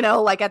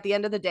 At the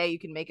end of the day, you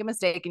can make a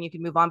mistake and you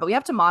can move on, but we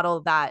have to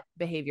model that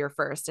behavior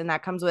first. And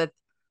that comes with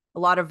a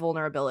lot of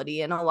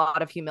vulnerability and a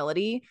lot of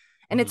humility.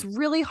 And it's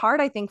really hard,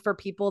 I think, for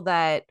people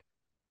that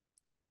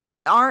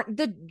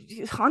aren't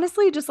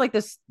honestly, just like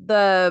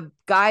the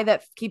guy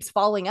that keeps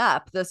falling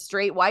up, the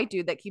straight white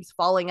dude that keeps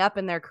falling up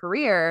in their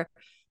career,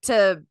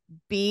 to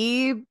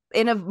be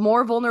in a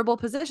more vulnerable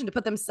position, to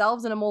put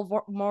themselves in a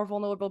more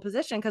vulnerable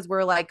position, because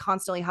we're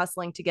constantly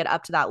hustling to get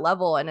up to that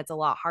level, and it's a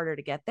lot harder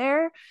to get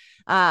there.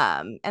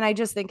 And I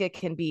just think it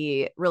can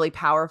be really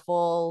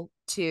powerful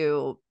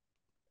to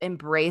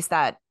embrace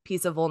that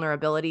piece of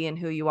vulnerability in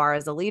who you are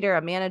as a leader,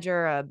 a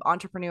manager, an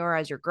entrepreneur,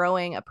 as you're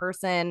growing, a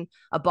person,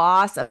 a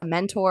boss, a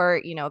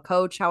mentor, a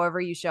coach, however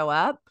you show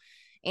up.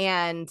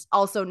 And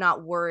also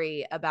not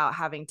worry about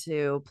having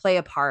to play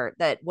a part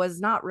that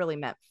was not really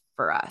meant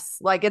for us.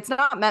 Like, it's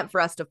not meant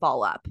for us to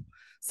fall up.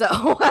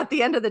 So at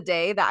the end of the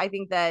day, that I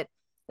think that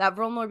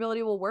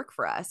vulnerability will work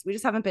for us. We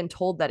just haven't been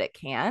told that it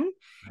can.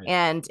 Right.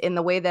 And in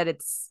the way that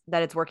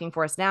it's working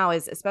for us now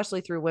is especially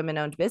through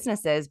women-owned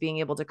businesses, being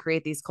able to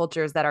create these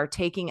cultures that are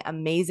taking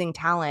amazing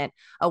talent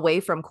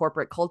away from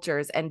corporate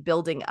cultures and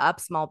building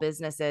up small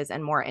businesses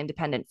and more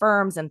independent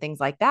firms and things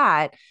like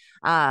that,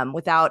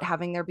 without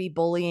having there be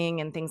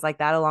bullying and things like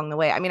that along the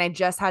way. I mean, I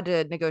just had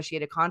to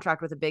negotiate a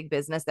contract with a big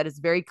business that is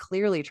very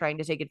clearly trying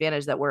to take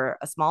advantage that we're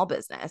a small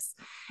business,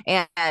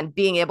 and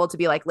being able to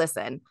be like,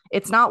 listen,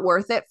 it's not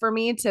worth it for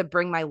me to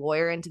bring my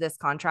lawyer into this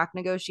contract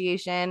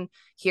negotiation.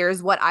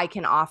 Here's what I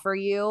can offer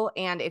you.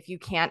 And if you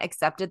can't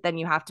accept it, then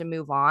you have to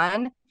move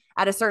on.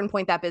 At a certain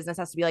point, that business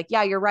has to be like,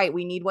 yeah, you're right.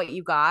 We need what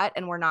you got.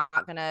 And we're not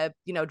going to,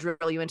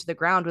 drill you into the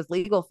ground with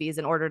legal fees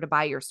in order to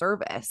buy your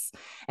service.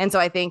 And so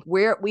I think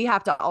we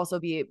have to also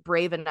be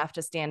brave enough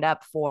to stand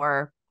up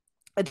for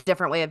a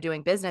different way of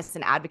doing business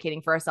and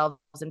advocating for ourselves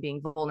and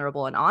being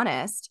vulnerable and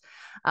honest.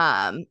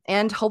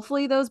 And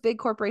hopefully those big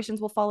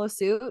corporations will follow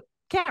suit.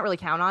 Can't really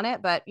count on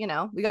it, but we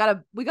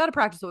gotta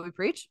practice what we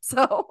preach.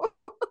 So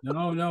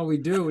no, we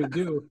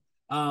do.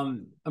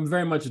 I'm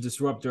very much a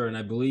disruptor, and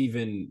I believe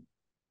in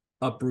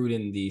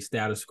uprooting the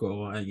status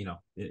quo.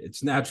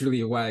 It's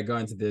naturally why I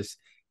got into this,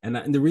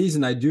 and the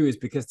reason I do is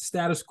because the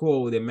status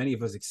quo that many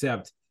of us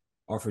accept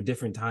are for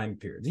different time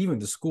periods. Even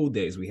the school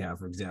days we have,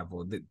 for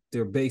example,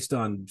 they're based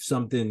on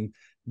something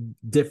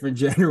different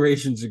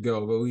generations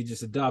ago, but we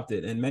just adopt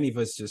it, and many of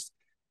us just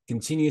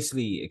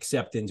continuously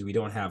accept things we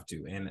don't have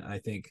to. And I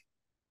think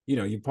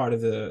you're part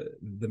of the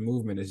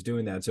movement is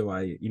doing that. So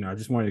I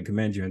just wanted to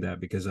commend you on that,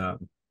 because that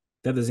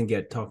doesn't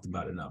get talked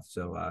about enough.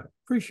 So I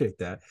appreciate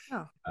that.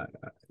 Oh,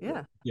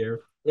 yeah.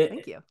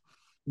 Thank you.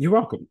 You're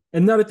welcome.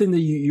 Another thing that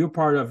you're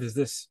part of is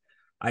this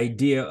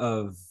idea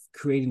of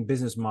creating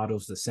business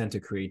models that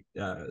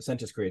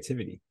centers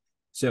creativity.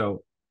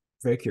 So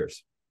very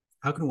curious,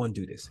 how can one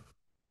do this?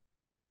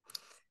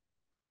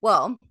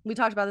 Well, we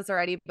talked about this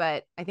already,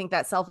 but I think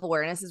that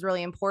self-awareness is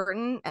really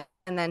important.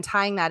 And then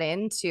tying that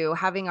into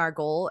having our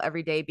goal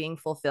every day being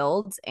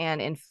fulfilled and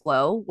in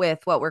flow with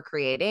what we're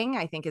creating,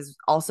 I think is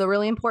also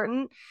really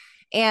important.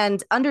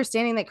 And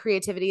understanding that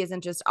creativity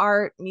isn't just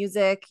art,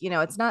 music,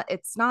 it's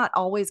not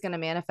always going to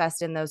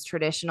manifest in those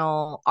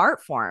traditional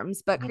art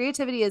forms, but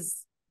creativity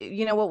is,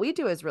 what we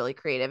do is really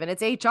creative, and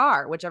it's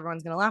HR, which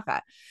everyone's going to laugh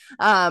at.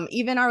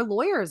 Even our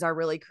lawyers are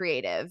really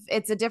creative.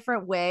 It's a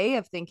different way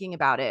of thinking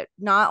about it,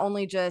 not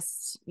only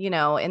just,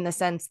 in the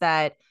sense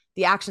that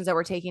the actions that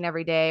we're taking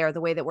every day or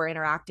the way that we're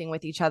interacting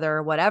with each other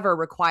or whatever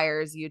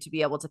requires you to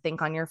be able to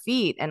think on your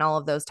feet and all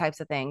of those types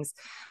of things.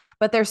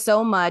 But there's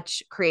so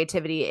much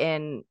creativity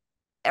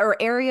or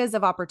areas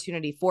of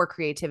opportunity for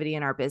creativity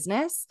in our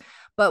business,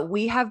 but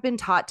we have been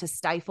taught to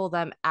stifle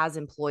them as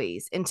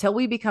employees until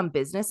we become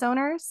business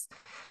owners.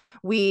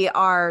 We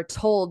are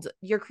told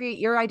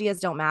your ideas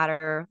don't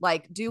matter.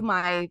 Like, do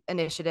my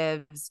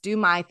initiatives, do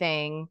my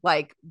thing.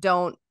 Like,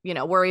 don't,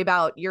 worry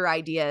about your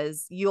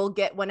ideas.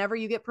 Whenever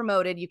you get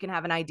promoted, you can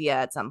have an idea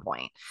at some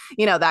point,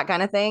 that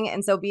kind of thing.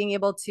 And so being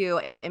able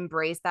to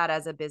embrace that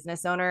as a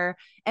business owner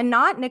and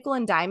not nickel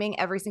and diming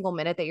every single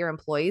minute that your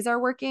employees are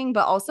working,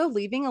 but also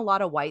leaving a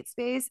lot of white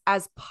space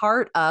as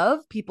part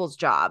of people's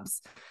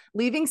jobs.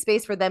 Leaving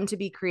space for them to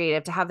be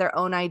creative, to have their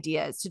own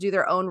ideas, to do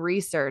their own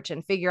research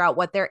and figure out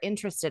what they're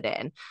interested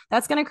in.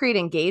 That's going to create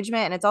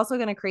engagement. And it's also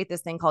going to create this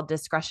thing called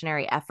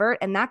discretionary effort.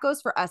 And that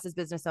goes for us as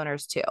business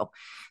owners too.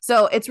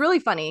 So it's really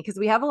funny because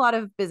we have a lot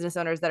of business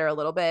owners that are a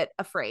little bit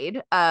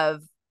afraid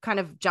of kind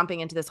of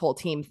jumping into this whole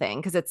team thing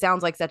because it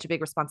sounds like such a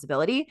big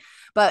responsibility.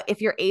 But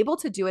if you're able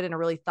to do it in a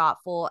really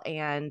thoughtful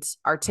and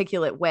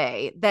articulate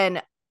way,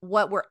 then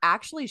what we're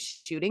actually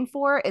shooting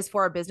for is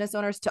for our business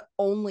owners to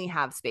only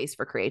have space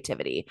for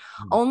creativity,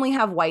 only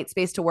have white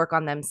space to work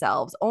on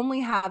themselves, only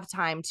have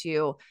time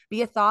to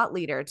be a thought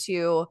leader,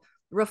 to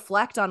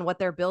reflect on what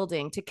they're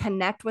building, to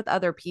connect with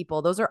other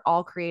people. Those are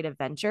all creative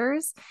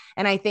ventures.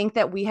 And I think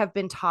that we have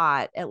been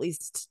taught, at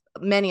least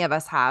many of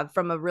us have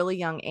from a really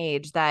young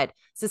age, that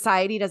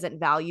society doesn't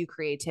value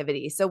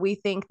creativity. So we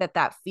think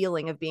that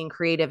feeling of being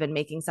creative and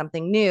making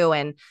something new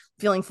and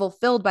feeling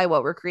fulfilled by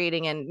what we're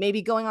creating and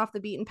maybe going off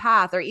the beaten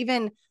path, or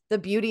even the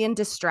beauty and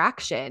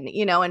distraction,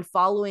 and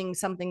following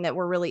something that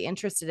we're really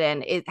interested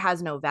in, it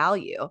has no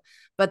value.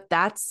 But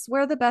that's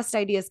where the best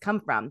ideas come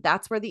from.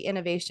 That's where the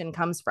innovation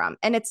comes from.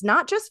 And it's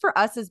not just for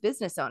us as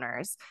business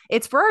owners,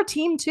 it's for our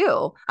team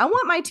too. I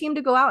want my team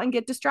to go out and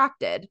get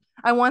distracted.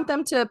 I want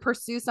them to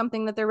pursue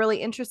something that they're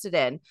really interested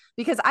in,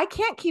 because I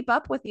can't keep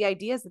up with the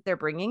ideas that they're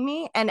bringing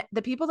me. And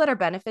the people that are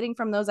benefiting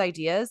from those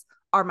ideas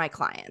are my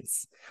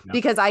clients,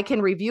 because I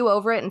can review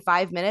over it in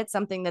 5 minutes,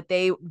 something that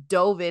they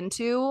dove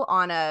into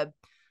on a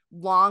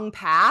long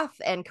path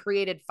and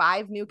created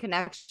 5 new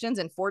connections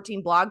and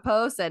 14 blog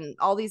posts and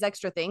all these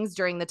extra things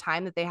during the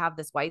time that they have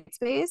this white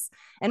space.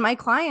 And my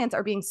clients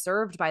are being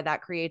served by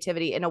that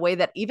creativity in a way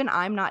that even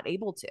I'm not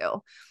able to.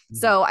 Mm-hmm.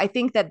 So I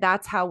think that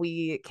that's how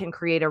we can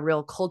create a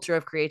real culture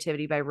of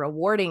creativity, by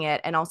rewarding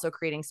it and also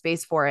creating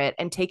space for it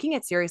and taking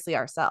it seriously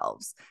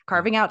ourselves,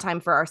 carving out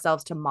time for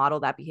ourselves to model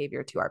that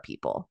behavior to our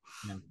people.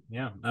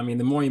 Yeah. I mean,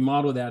 the more you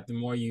model that, the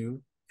more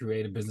you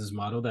create a business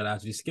model that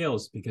actually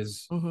scales,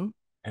 because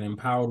an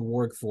empowered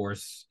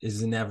workforce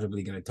is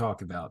inevitably going to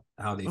talk about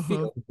how they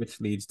feel,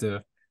 which leads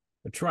to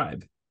a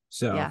tribe.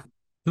 So,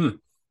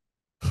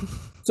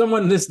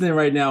 someone listening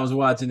right now is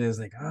watching is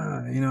like,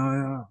 I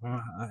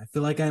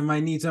feel like I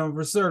might need some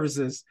for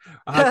services.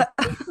 How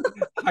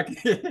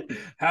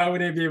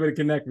would they be able to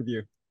connect with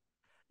you?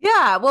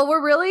 Yeah, well,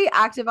 we're really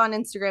active on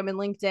Instagram and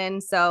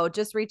LinkedIn. So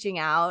just reaching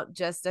out,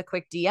 just a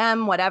quick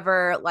DM,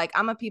 whatever. Like,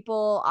 I'm a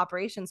people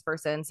operations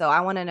person, so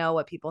I want to know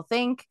what people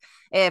think.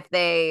 If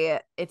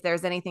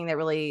there's anything that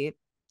really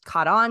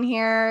caught on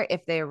here,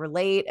 if they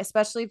relate,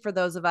 especially for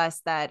those of us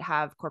that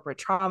have corporate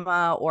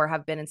trauma or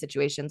have been in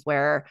situations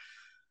where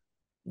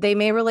they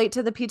may relate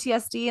to the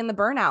PTSD and the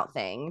burnout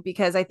thing,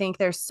 because I think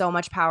there's so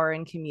much power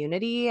in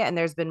community. And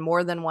there's been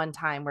more than one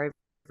time where I've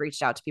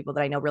reached out to people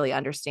that I know really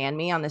understand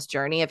me on this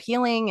journey of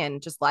healing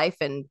and just life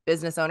and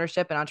business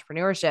ownership and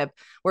entrepreneurship,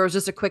 where it was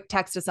just a quick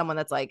text to someone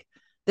that's like,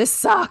 this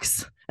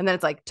sucks. And then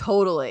it's like,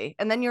 totally.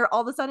 And then you're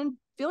all of a sudden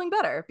feeling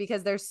better,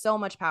 because there's so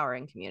much power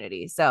in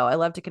community. So I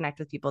love to connect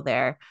with people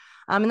there.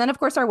 And then, of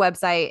course, our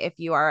website, if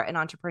you are an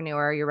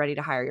entrepreneur, you're ready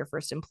to hire your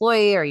first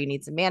employee, or you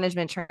need some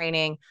management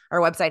training, our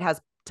website has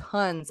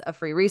tons of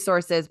free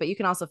resources, but you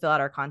can also fill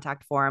out our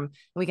contact form and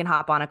we can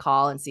hop on a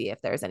call and see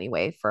if there's any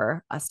way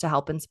for us to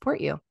help and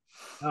support you.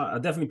 I'll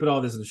definitely put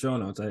all this in the show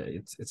notes.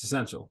 It's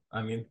essential.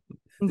 I mean,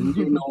 the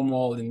new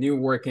normal, the new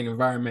working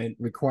environment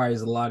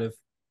requires a lot of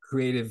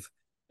creative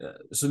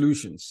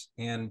solutions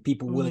and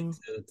people willing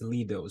to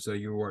lead those. So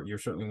you're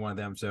certainly one of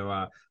them. So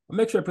I'll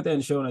make sure I put that in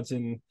the show notes,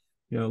 and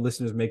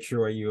listeners, make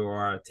sure you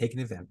are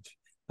taking advantage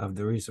of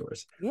the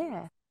resource.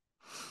 Yeah.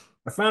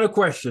 My final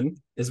question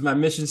is my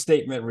mission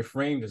statement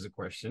reframed as a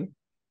question.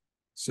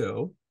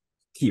 So,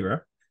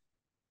 Kira,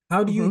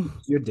 how do you use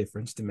your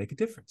difference to make a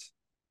difference?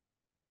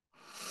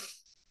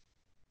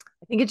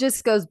 I think it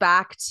just goes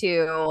back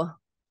to,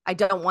 I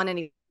don't want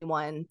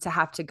anyone to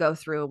have to go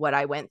through what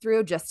I went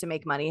through just to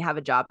make money, have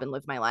a job, and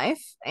live my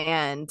life.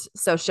 And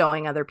so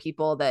showing other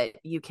people that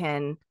you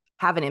can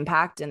have an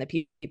impact in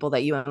the people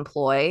that you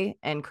employ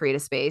and create a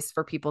space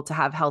for people to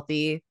have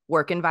healthy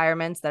work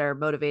environments that are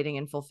motivating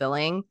and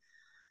fulfilling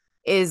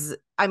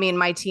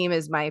my team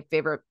is my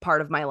favorite part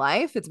of my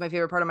life. It's my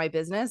favorite part of my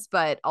business,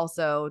 but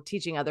also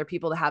teaching other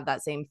people to have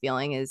that same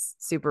feeling is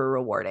super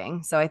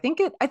rewarding. So I think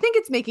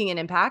it's making an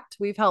impact.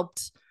 We've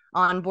helped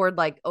onboard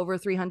like over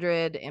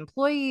 300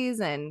 employees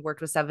and worked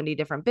with 70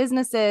 different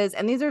businesses.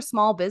 And these are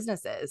small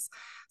businesses.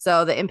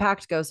 So the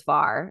impact goes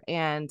far,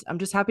 and I'm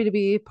just happy to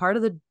be part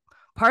of the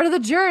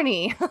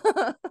journey.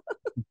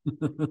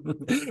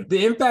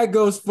 The impact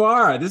goes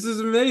far. This is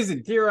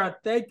amazing. Kira,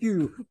 thank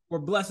you for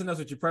blessing us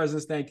with your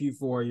presence. Thank you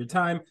for your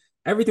time.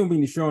 Everything will be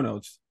in the show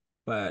notes.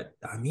 But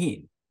I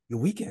mean, your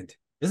weekend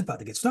is about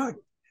to get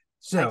started.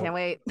 So I can't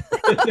wait.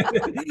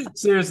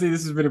 Seriously,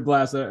 this has been a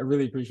blast. I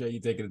really appreciate you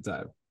taking the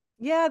time.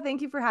 Yeah,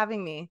 thank you for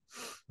having me.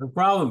 No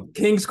problem.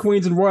 Kings,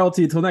 queens, and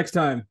royalty. Until next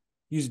time,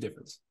 use a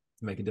difference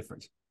to make a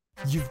difference.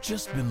 You've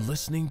just been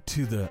listening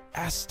to the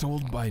As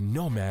Told by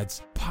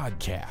Nomads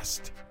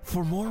podcast.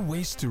 For more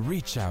ways to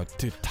reach out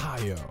to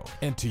Tayo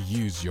and to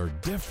use your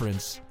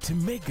difference to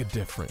make a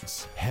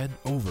difference, head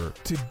over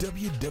to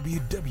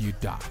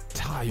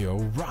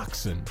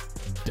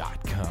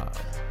www.tayoroxen.com.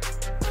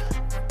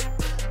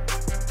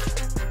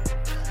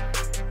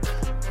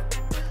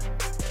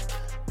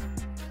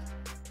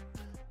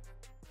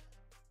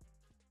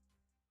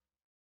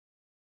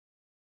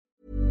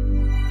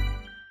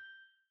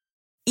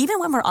 Even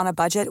when we're on a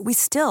budget, we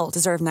still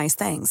deserve nice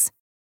things.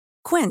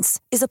 Quince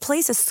is a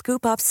place to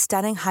scoop up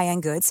stunning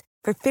high-end goods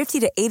for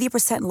 50 to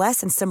 80% less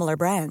than similar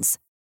brands.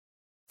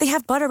 They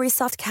have buttery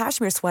soft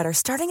cashmere sweaters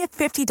starting at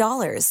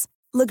 $50,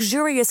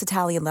 luxurious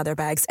Italian leather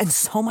bags, and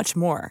so much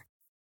more.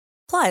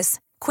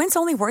 Plus, Quince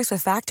only works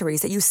with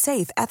factories that use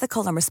safe,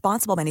 ethical, and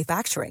responsible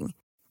manufacturing.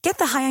 Get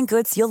the high-end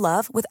goods you'll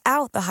love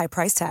without the high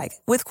price tag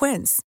with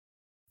Quince.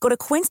 Go to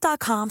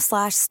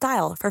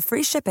quince.com/style for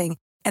free shipping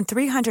and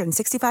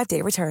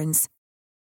 365-day returns.